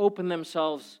themselves or open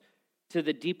themselves to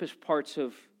the deepest parts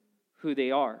of who they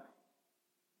are.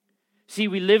 See,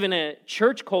 we live in a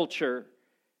church culture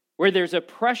where there's a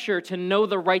pressure to know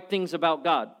the right things about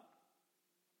God.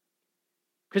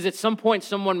 Because at some point,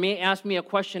 someone may ask me a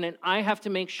question, and I have to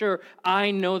make sure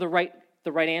I know the right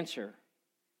answer.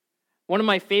 One of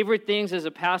my favorite things as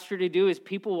a pastor to do is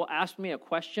people will ask me a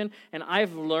question, and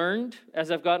I've learned,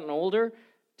 as I've gotten older,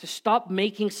 to stop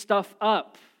making stuff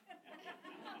up.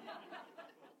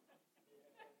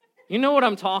 You know what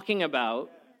I'm talking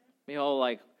about? You know,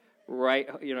 like, right,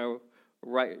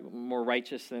 more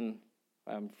righteous than...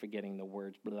 I'm forgetting the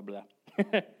words, blah, blah.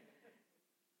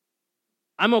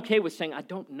 I'm okay with saying, I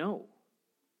don't know.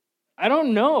 I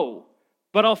don't know,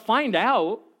 but I'll find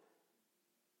out.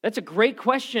 That's a great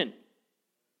question.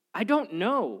 I don't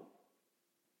know.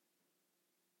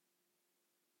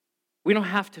 We don't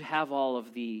have to have all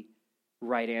of the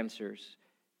right answers.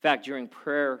 In fact, during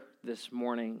prayer this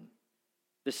morning,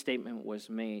 this statement was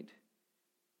made,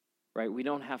 right? We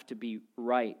don't have to be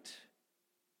right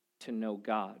to know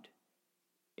God.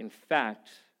 In fact,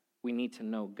 we need to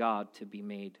know God to be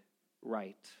made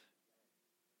right.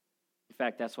 In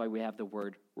fact, that's why we have the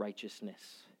word righteousness.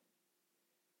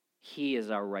 He is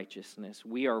our righteousness.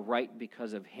 We are right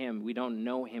because of Him. We don't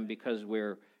know Him because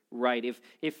we're right.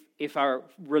 If our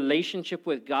relationship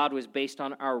with God was based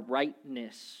on our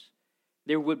rightness,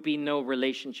 there would be no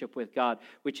relationship with God,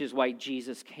 which is why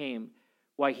Jesus came,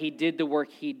 why He did the work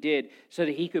He did, so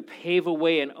that He could pave a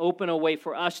way and open a way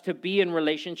for us to be in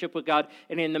relationship with God.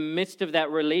 And in the midst of that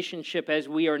relationship, as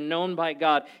we are known by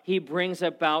God, He brings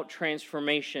about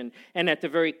transformation. And at the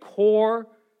very core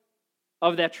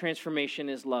of that transformation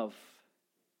is love.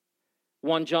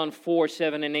 1 John 4,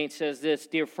 7 and 8 says this: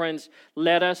 Dear friends,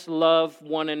 let us love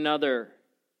one another,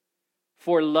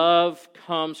 for love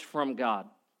comes from God.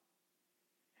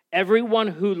 Everyone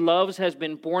who loves has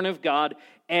been born of God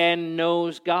and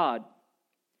knows God.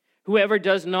 Whoever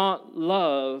does not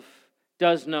love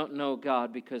does not know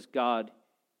God, because God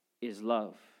is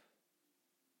love.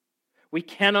 We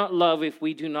cannot love if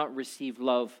we do not receive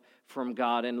love from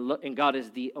God, and God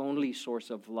is the only source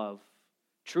of love,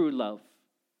 true love,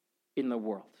 in the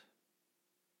world.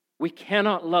 We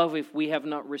cannot love if we have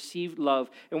not received love,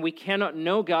 and we cannot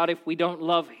know God if we don't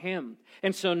love Him.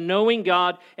 And so knowing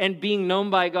God and being known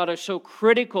by God are so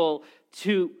critical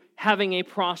to having a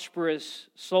prosperous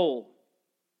soul.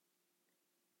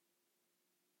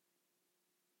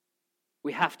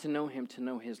 We have to know Him to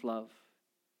know His love.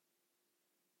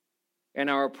 And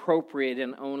our appropriate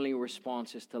and only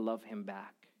response is to love him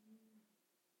back.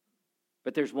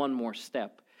 But there's one more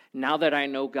step. Now that I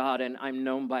know God and I'm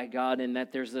known by God and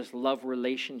that there's this love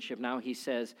relationship, now he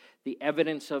says the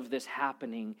evidence of this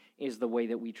happening is the way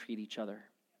that we treat each other.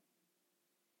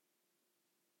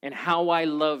 And how I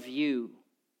love you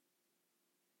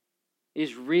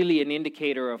is really an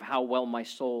indicator of how well my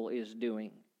soul is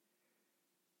doing.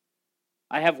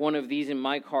 I have one of these in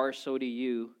my car, so do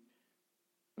you.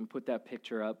 And put that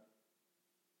picture up.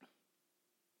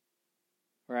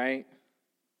 Right?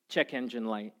 Check engine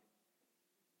light.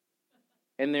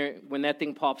 And there, when that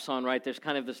thing pops on, right, there's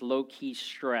kind of this low-key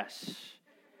stress,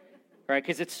 right?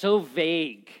 Because it's so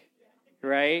vague,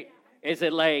 right? Is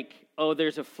it like, oh,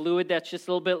 there's a fluid that's just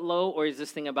a little bit low, or is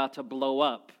this thing about to blow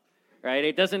up, right?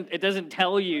 It doesn't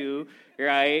tell you,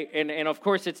 right? And of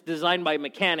course, it's designed by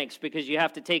mechanics because you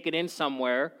have to take it in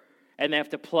somewhere, and they have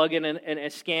to plug in a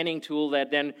scanning tool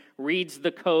that then reads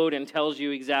the code and tells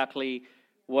you exactly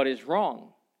what is wrong,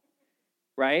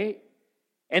 right?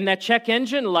 And that check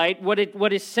engine light, what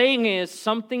it's saying is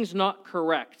something's not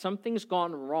correct. Something's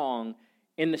gone wrong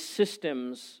in the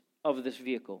systems of this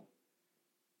vehicle.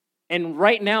 And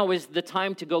right now is the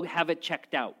time to go have it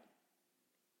checked out.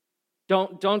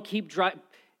 Don't keep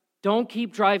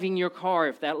driving your car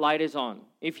if that light is on.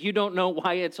 If you don't know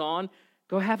why it's on,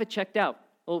 go have it checked out.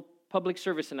 A little public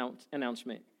service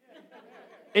announcement.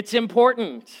 It's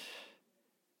important.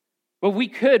 But we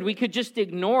could just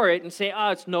ignore it and say,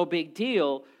 it's no big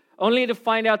deal, only to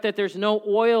find out that there's no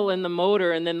oil in the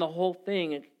motor, and then the whole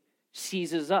thing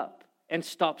seizes up and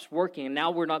stops working. And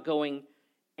now we're not going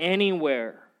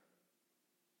anywhere.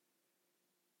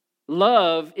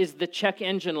 Love is the check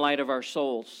engine light of our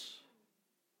souls.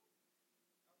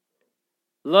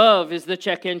 Love is the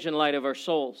check engine light of our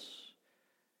souls.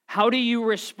 How do you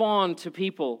respond to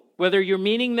people, whether you're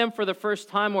meeting them for the first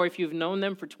time or if you've known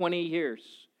them for 20 years?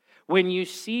 When you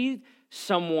see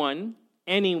someone,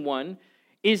 anyone,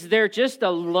 is there just a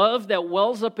love that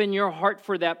wells up in your heart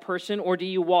for that person, or do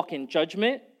you walk in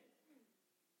judgment?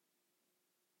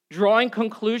 Drawing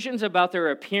conclusions about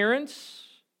their appearance,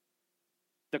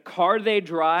 the car they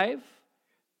drive,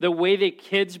 the way the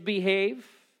kids behave?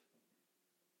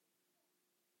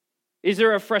 Is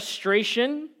there a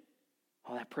frustration?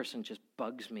 Oh, that person just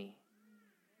bugs me,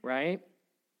 right?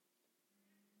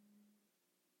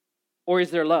 Or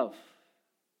is there love?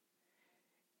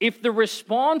 If the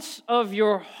response of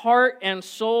your heart and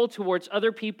soul towards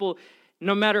other people,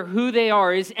 no matter who they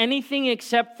are, is anything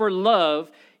except for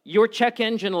love, your check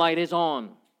engine light is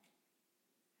on.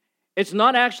 It's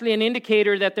not actually an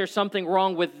indicator that there's something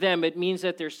wrong with them. It means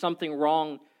that there's something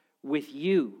wrong with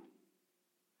you.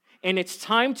 And it's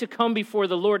time to come before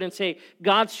the Lord and say,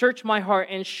 God, search my heart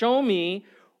and show me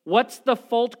what's the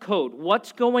fault code?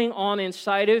 What's going on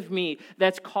inside of me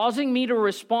that's causing me to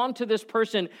respond to this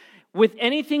person with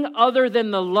anything other than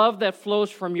the love that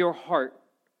flows from your heart?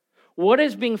 What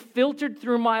is being filtered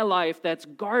through my life that's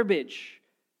garbage?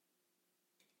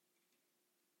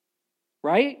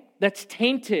 Right? That's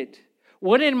tainted.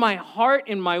 What in my heart,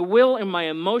 in my will, in my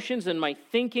emotions, in my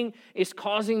thinking is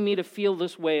causing me to feel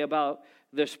this way about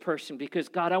this person? Because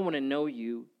God, I want to know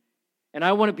you. And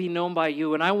I want to be known by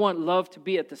you. And I want love to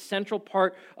be at the central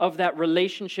part of that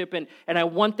relationship. And I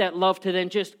want that love to then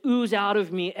just ooze out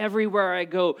of me everywhere I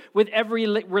go, with every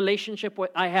relationship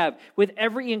I have, with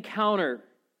every encounter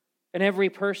and every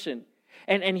person.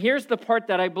 And here's the part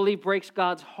that I believe breaks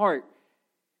God's heart,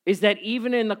 is that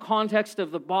even in the context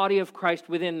of the body of Christ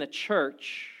within the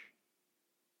church,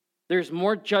 there's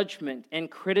more judgment and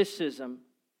criticism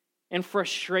and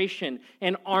frustration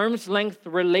and arm's length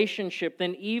relationship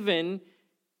than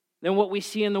what we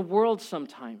see in the world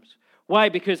sometimes. Why?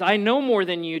 Because I know more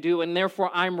than you do, and therefore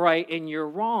I'm right and you're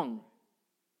wrong.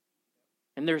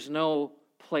 And there's no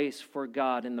place for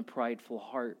God in the prideful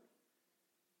heart.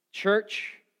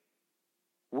 Church,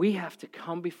 we have to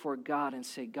come before God and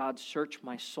say, God, search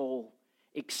my soul.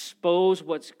 Expose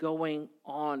what's going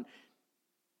on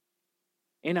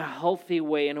in a healthy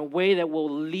way, in a way that will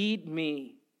lead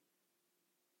me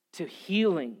to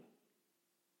healing,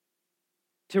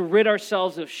 to rid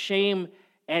ourselves of shame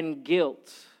and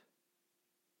guilt,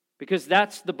 because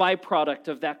that's the byproduct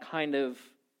of that kind of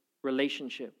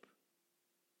relationship.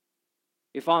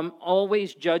 If I'm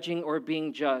always judging or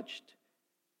being judged,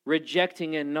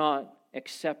 rejecting and not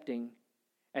accepting,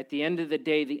 at the end of the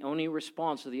day, the only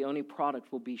response or the only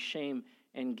product will be shame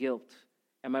and guilt.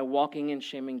 Am I walking in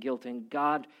shame and guilt? And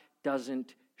God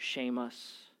doesn't shame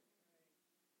us.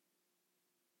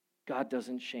 God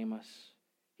doesn't shame us.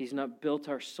 He's not built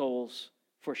our souls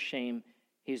for shame.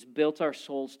 He's built our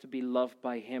souls to be loved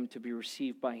by Him, to be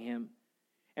received by Him.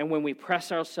 And when we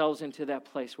press ourselves into that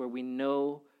place where we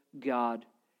know God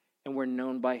and we're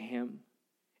known by Him,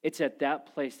 it's at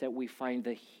that place that we find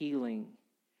the healing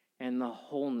and the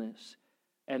wholeness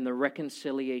and the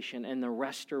reconciliation and the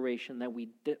restoration that we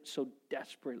so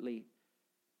desperately,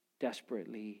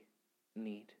 desperately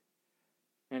need.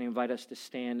 And I invite us to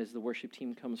stand as the worship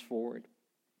team comes forward.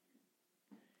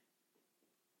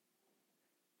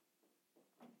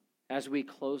 As we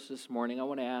close this morning, I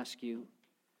want to ask you,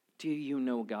 do you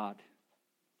know God?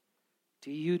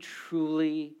 Do you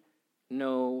truly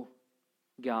know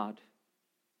God?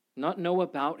 Not know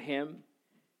about Him,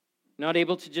 not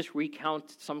able to just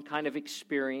recount some kind of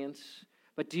experience,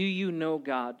 but do you know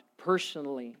God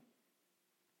personally?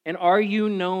 And are you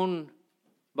known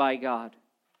by God?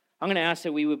 I'm going to ask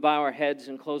that we would bow our heads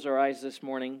and close our eyes this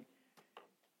morning.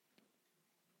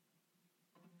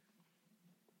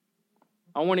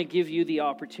 I want to give you the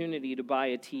opportunity to buy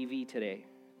a TV today.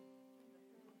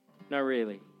 Not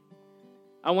really.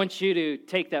 I want you to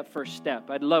take that first step.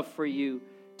 I'd love for you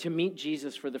to meet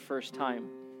Jesus for the first time.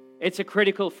 It's a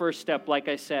critical first step, like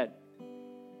I said.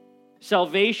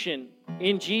 Salvation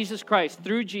in Jesus Christ,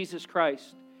 through Jesus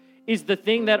Christ, is the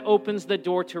thing that opens the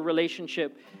door to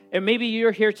relationship. And maybe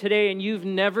you're here today and you've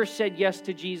never said yes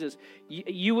to Jesus.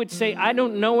 You would say, I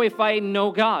don't know if I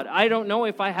know God. I don't know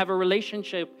if I have a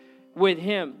relationship with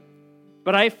Him.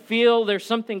 But I feel there's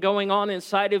something going on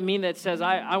inside of me that says,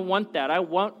 I want that. I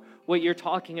want what you're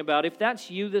talking about. If that's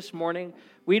you this morning,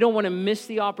 we don't want to miss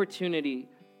the opportunity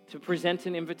to present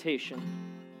an invitation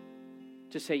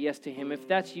to say yes to Him. If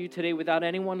that's you today, without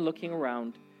anyone looking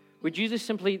around, would you just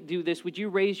simply do this? Would you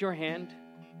raise your hand?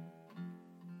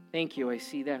 Thank you. I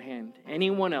see that hand.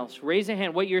 Anyone else? Raise a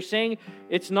hand. What you're saying,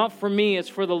 it's not for me, it's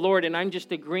for the Lord, and I'm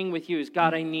just agreeing with you, is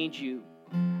God, I need you.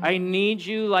 I need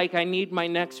you like I need my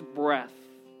next breath.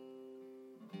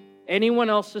 Anyone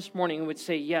else this morning who would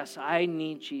say, yes, I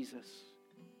need Jesus?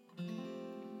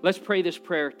 Let's pray this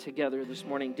prayer together this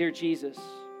morning. Dear Jesus,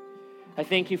 I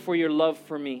thank you for your love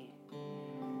for me.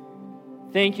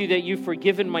 Thank you that you've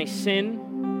forgiven my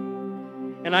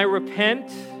sin, and I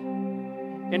repent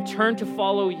and turn to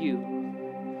follow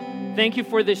you. Thank you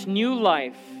for this new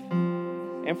life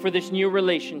and for this new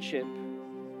relationship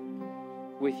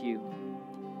with you.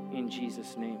 In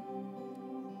Jesus' name,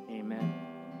 amen.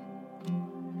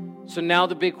 So now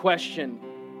the big question,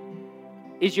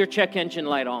 is your check engine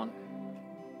light on?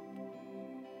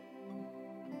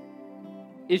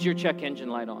 Is your check engine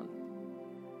light on?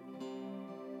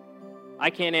 I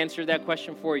can't answer that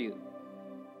question for you.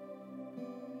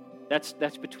 That's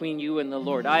between you and the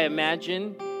Lord. I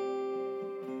imagine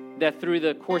that through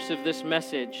the course of this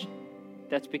message,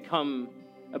 that's become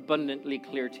abundantly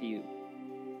clear to you.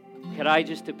 Could I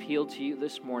just appeal to you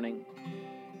this morning?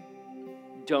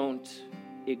 Don't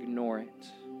ignore it.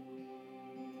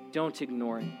 Don't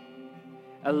ignore it.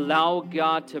 Allow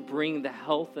God to bring the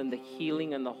health and the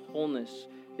healing and the wholeness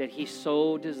that He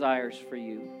so desires for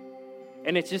you.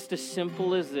 And it's just as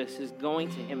simple as this, is going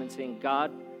to Him and saying,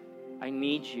 God, I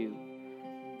need you.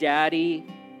 Daddy,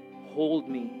 hold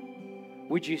me.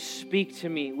 Would you speak to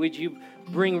me? Would you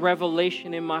bring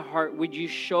revelation in my heart? Would you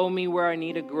show me where I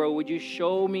need to grow? Would you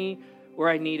show me where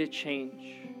I need to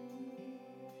change?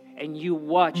 And you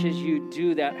watch as you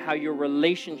do that, how your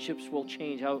relationships will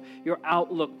change, how your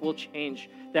outlook will change,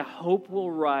 that hope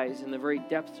will rise in the very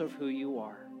depths of who you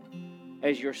are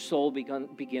as your soul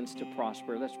begins to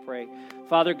prosper. Let's pray.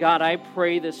 Father God, I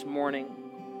pray this morning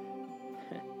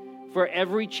for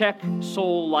every check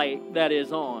soul light that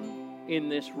is on in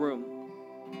this room,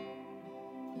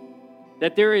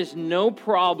 that there is no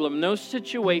problem, no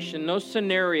situation, no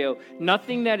scenario,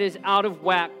 nothing that is out of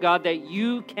whack, God, that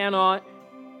you cannot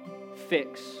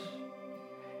fix.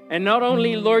 And not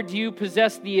only, Lord, do you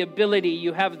possess the ability,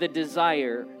 you have the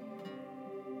desire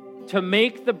to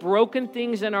make the broken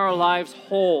things in our lives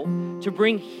whole, to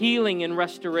bring healing and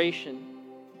restoration.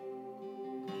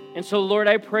 And so, Lord,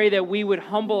 I pray that we would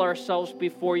humble ourselves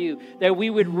before you, that we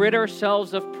would rid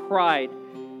ourselves of pride,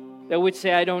 that would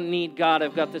say, I don't need God,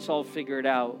 I've got this all figured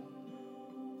out.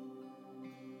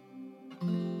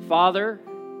 Father,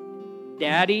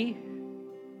 Daddy,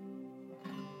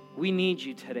 we need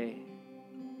you today.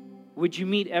 Would you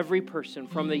meet every person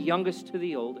from the youngest to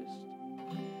the oldest?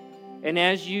 And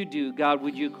as you do, God,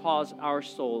 would you cause our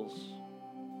souls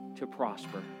to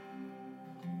prosper?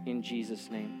 In Jesus'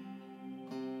 name,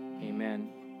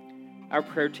 amen. Our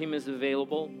prayer team is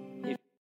available.